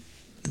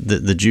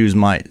the Jews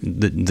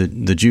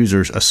the Jews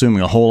are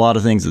assuming a whole lot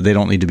of things that they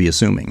don't need to be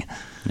assuming.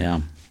 Yeah,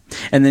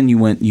 and then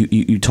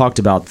you talked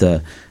about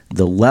the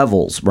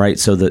levels, right?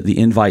 So the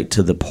invite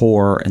to the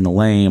poor and the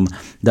lame,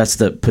 that's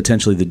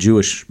potentially the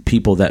Jewish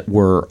people that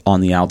were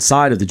on the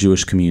outside of the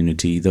Jewish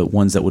community, the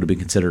ones that would have been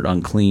considered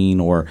unclean,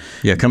 or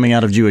coming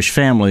out of Jewish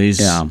families.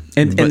 Yeah,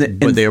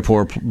 but they are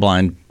poor,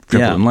 blind,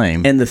 crippled, and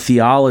lame. And the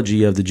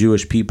theology of the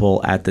Jewish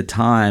people at the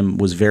time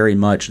was very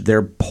much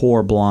they're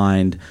poor,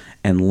 blind,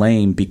 and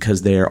lame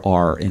because they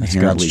are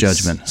inherently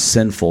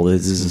sinful.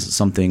 This is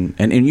something,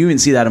 and you even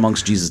see that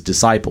amongst Jesus'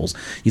 disciples.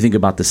 You think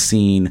about the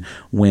scene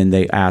when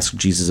they ask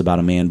Jesus about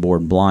a man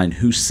born blind,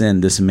 who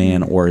sinned, this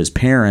man or his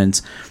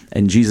parents?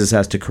 And Jesus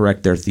has to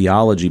correct their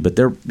theology, but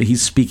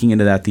he's speaking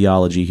into that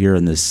theology here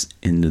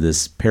into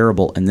this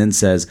parable, and then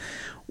says,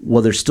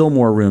 well, there's still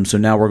more room, so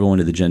now we're going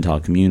to the Gentile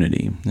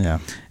community. Yeah,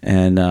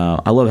 and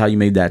I love how you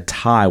made that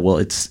tie. Well,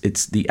 it's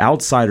the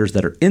outsiders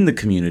that are in the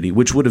community,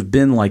 which would have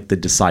been like the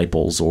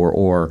disciples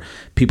or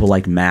people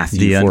like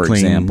Matthew, for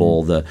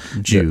example, the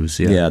Jews,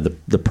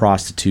 the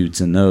prostitutes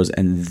and those,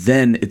 and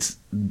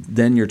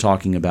then you're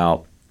talking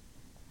about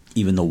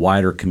even the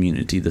wider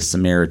community, the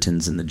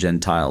Samaritans and the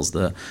Gentiles,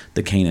 the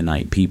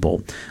Canaanite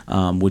people,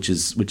 which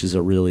is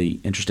a really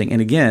interesting.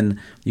 And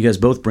again, you guys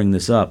both bring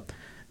this up.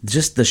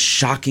 just the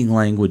shocking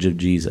language of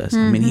Jesus.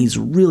 I mean, he's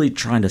really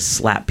trying to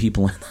slap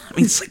people. I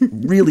mean, it's like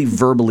really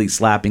verbally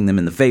slapping them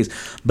in the face,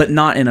 but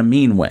not in a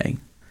mean way.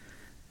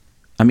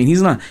 I mean,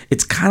 he's not.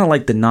 It's kind of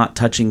like the not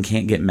touching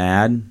can't get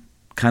mad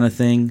kind of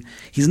thing.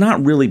 He's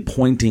not really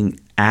pointing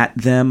at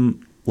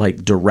them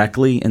like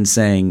directly and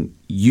saying,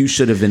 you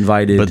should have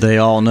invited. But they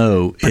all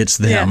know it's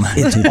them.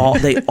 It's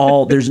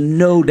there's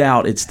no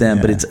doubt it's them,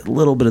 but it's a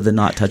little bit of the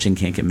not touching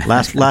can't get mad.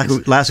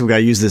 Last week I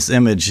used this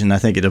image, and I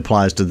think it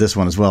applies to this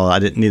one as well.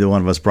 Neither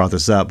one of us brought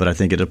this up, but I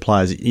think it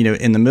applies.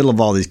 In the middle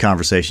of all these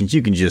conversations,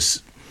 you can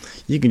just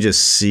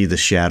see the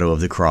shadow of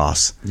the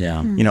cross.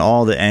 Yeah.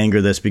 All the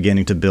anger that's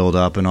beginning to build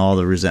up, and all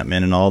the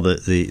resentment, and all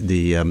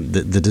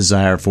the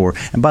desire for.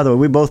 And by the way,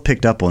 we both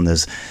picked up on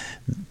this.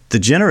 The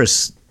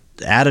generous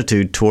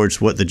attitude towards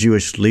what the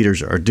Jewish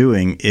leaders are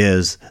doing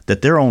is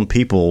that their own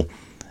people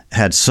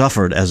had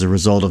suffered as a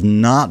result of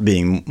not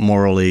being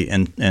morally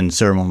and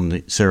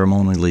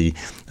ceremonially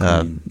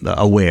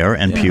aware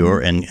and pure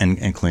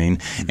and clean.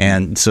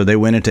 And so they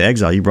went into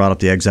exile. You brought up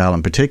the exile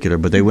in particular,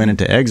 but they went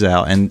into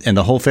exile, and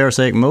the whole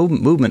Pharisaic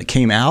movement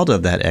came out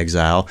of that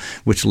exile,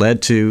 which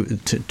led to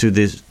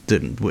this,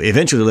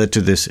 eventually led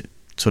to this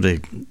sort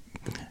of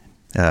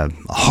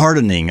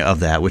hardening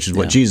of that, which is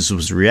what Jesus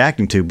was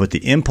reacting to, but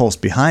the impulse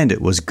behind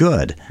it was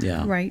good.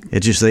 Yeah, right.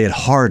 It's just they had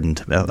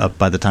hardened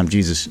by the time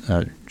Jesus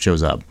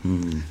shows up,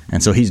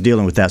 and so he's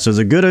dealing with that. So there's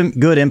a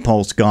good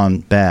impulse gone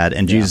bad,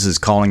 and Jesus is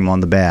calling them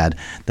on the bad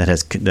that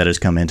has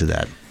come into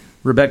that.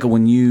 Rebecca,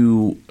 when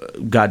you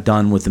got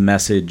done with the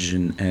message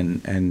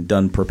and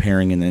done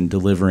preparing and then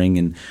delivering,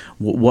 and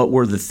what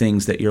were the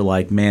things that you're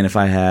like, man, if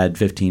I had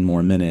 15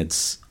 more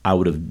minutes, I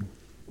would have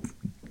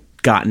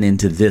gotten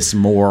into this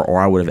more,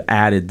 or I would have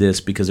added this,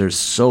 because there's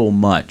so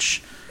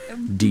much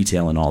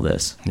detail in all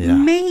this. Yeah.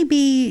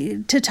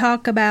 Maybe to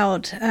talk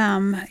about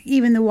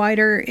even the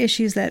wider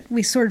issues that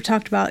we sort of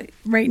talked about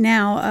right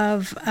now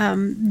of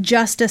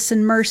justice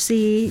and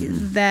mercy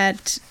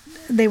that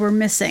they were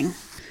missing.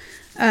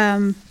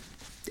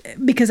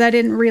 Because I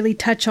didn't really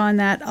touch on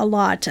that a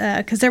lot,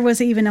 because there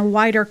was even a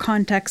wider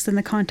context than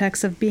the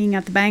context of being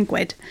at the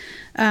banquet.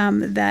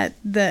 That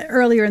the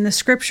earlier in the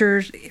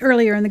scriptures,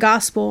 earlier in the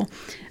gospel,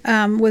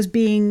 was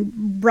being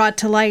brought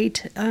to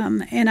light,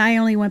 and I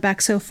only went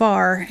back so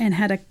far and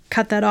had to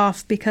cut that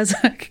off because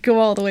I could go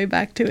all the way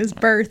back to his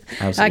birth.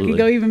 Absolutely. I could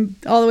go even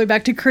all the way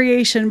back to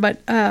creation,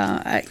 but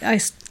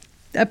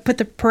I put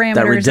the parameters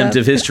that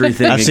redemptive up. history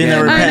thing. I've seen a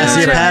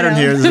pattern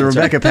here. There's a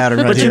Rebecca pattern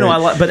right here.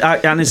 But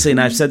I honestly,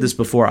 and I've said this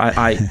before,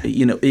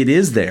 it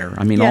is there.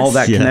 I mean, all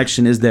that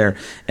connection is there.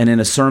 And in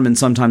a sermon,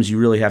 sometimes you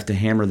really have to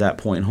hammer that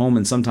point home,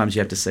 and sometimes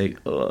you have to say,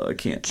 "Oh, I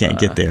can't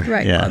get there."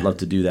 Right. Yeah. I'd love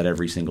to do that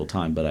every single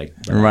time, but It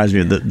reminds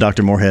me of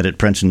Dr. Moorhead at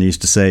Princeton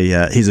used to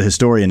say, he's a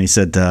historian. He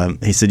said,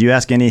 you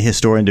ask any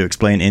historian to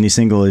explain any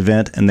single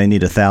event, and they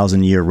need a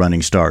 1,000-year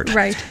running start.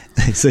 Right.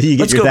 So you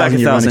get Let's your go back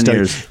 1,000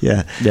 years.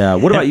 Yeah. Yeah.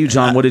 What about you,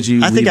 John? What did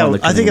you? I think I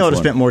would have for?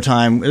 spent more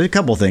time. There's a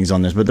couple of things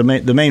on this, but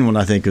the main one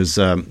I think is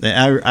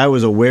I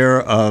was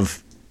aware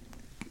of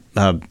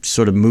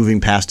sort of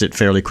moving past it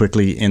fairly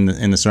quickly in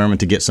the sermon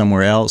to get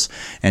somewhere else,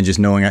 and just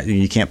knowing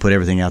you can't put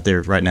everything out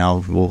there right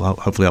now.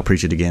 Hopefully I'll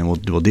preach it again.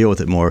 We'll deal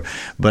with it more.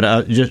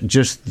 But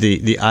just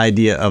the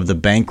idea of the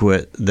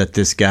banquet that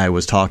this guy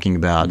was talking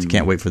about.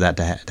 Can't wait for that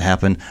to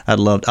happen. I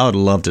would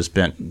love to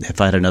spend,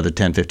 if I had another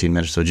 10, 15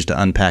 minutes or so, just to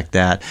unpack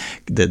that,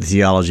 the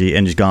theology,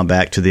 and just gone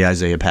back to the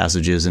Isaiah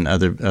passages and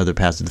other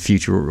passages, the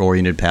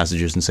future-oriented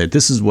passages, and say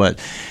this is what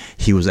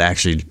he was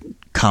actually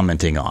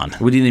commenting on.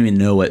 We didn't even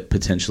know it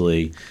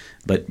potentially,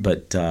 but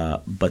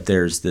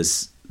there's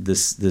this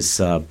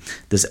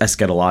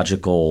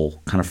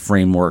eschatological kind of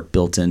framework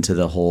built into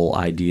the whole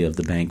idea of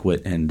the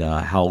banquet and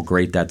how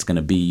great that's going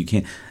to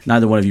be.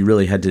 Neither one of you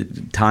really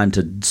had time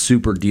to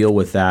super deal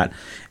with that,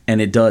 and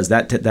it does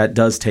that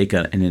does take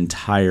an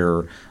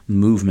entire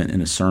movement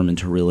in a sermon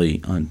to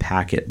really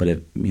unpack it. But if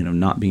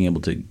not being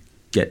able to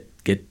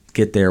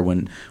get there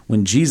when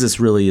Jesus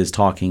really is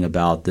talking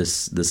about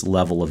this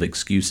level of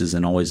excuses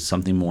and always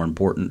something more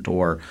important,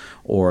 or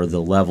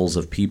the levels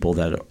of people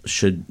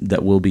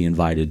that will be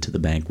invited to the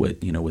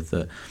banquet,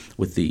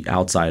 with the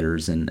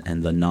outsiders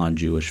and the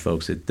non-Jewish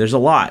folks. There's a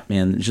lot,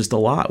 man. It's just a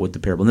lot with the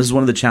parable. And this is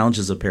one of the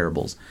challenges of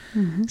parables.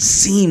 Mm-hmm.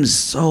 Seems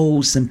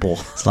so simple.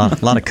 It's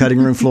a lot of cutting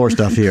room floor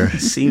stuff here.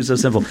 Seems so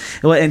simple.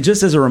 Well, and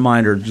just as a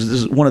reminder, this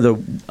is one of the,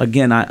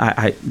 again,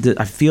 I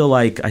feel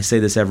like I say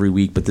this every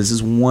week, but this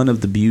is one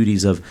of the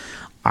beauties of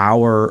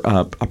our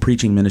a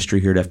preaching ministry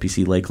here at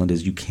FPC Lakeland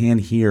is you can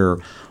hear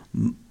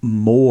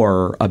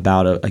more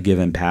about a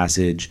given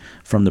passage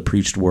from the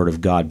preached word of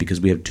God because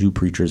we have two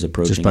preachers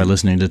approaching. Just by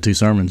listening to two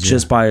sermons.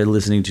 Just by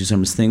listening to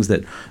sermons. Things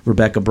that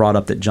Rebecca brought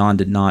up that John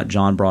did not,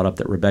 John brought up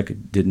that Rebecca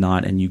did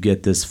not, and you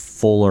get this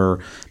fuller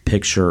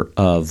picture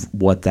of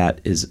what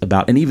that is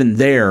about. And even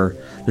there's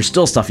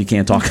still stuff you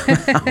can't talk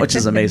about, which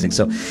is amazing.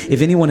 So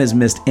if anyone has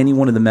missed any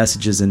one of the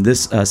messages in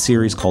this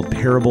series called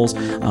Parables,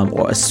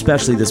 or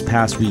especially this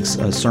past week's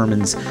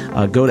sermons,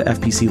 go to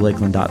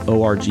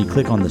fpclakeland.org,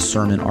 click on the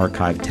Sermon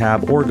Archive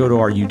tab, or or go to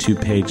our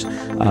YouTube page,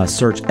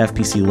 search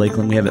FPC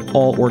Lakeland. We have it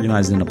all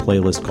organized in a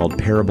playlist called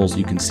Parables.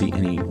 You can see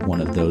any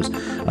one of those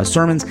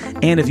sermons.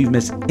 And if you've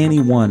missed any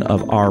one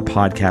of our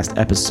podcast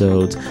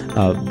episodes,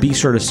 be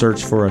sure to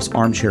search for us,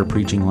 Armchair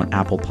Preaching, on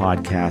Apple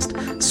Podcast,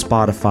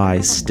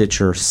 Spotify,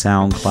 Stitcher,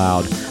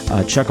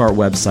 SoundCloud. Check our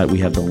website. We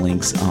have the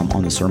links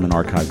on the Sermon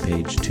Archive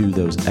page to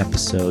those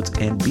episodes.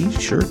 And be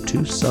sure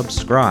to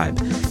subscribe.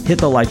 Hit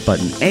the like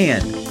button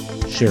and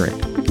share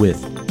it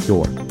with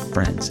your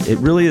friends. It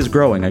really is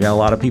growing. I got a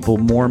lot of people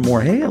more and more,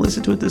 hey, I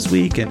listened to it this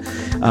week. And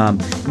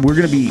we're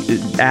going to be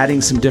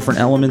adding some different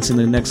elements in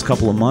the next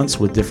couple of months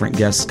with different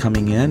guests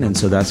coming in. And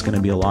so that's going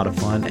to be a lot of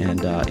fun,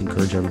 and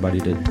encourage everybody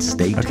to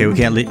stay tuned. Okay,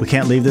 we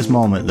can't leave this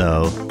moment,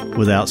 though,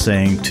 without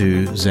saying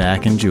to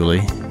Zach and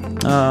Julie,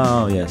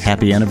 oh, yes,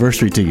 happy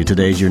anniversary to you.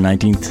 Today's your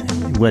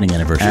 19th wedding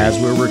anniversary. As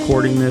we're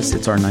recording this,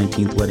 it's our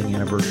 19th wedding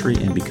anniversary,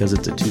 and because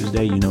it's a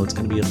Tuesday, you know it's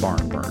going to be a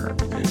barn burner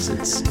because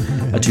it's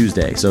a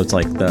Tuesday. So it's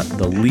like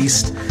the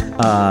least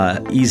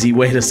easy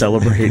way to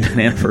celebrate an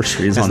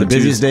anniversary is on the a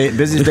busiest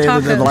Tuesday. day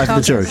of the life of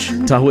the church.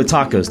 With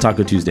tacos,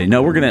 Taco Tuesday.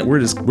 No, we're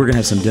gonna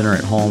have some dinner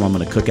at home. I'm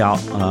gonna cook out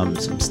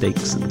some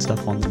steaks and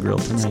stuff on the grill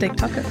tonight. Steak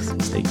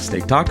tacos.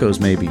 Steak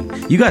tacos, maybe.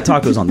 You got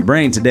tacos on the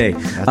brain today.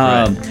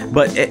 That's right.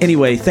 But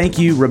anyway, thank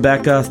you,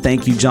 Rebecca.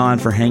 Thank you, John,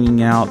 for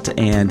hanging out,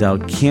 and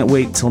can't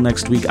wait till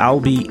next week. I'll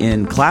be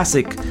in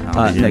Classic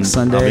next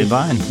Sunday. I'll be in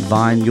Vine.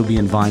 Vine, you'll be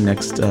in Vine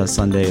next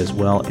Sunday as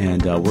well,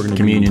 and we're going to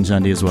Communion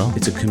Sunday as well.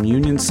 It's a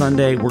Communion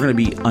Sunday. We're going to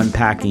be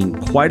unpacking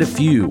quite a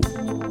few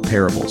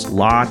parables.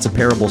 Lots of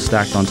parables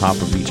stacked on top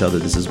of each other.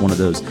 This is one of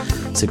those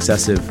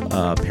successive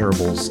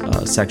parables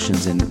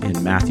sections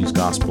in Matthew's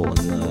Gospel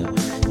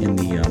in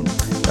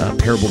the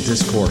parable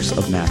discourse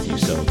of Matthew.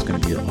 So it's going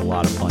to be a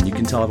lot of fun. You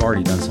can tell I've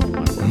already done some of my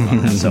work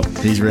on that. So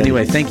He's ready.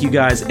 Anyway, thank you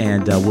guys,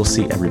 and we'll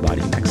see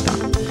everybody next time.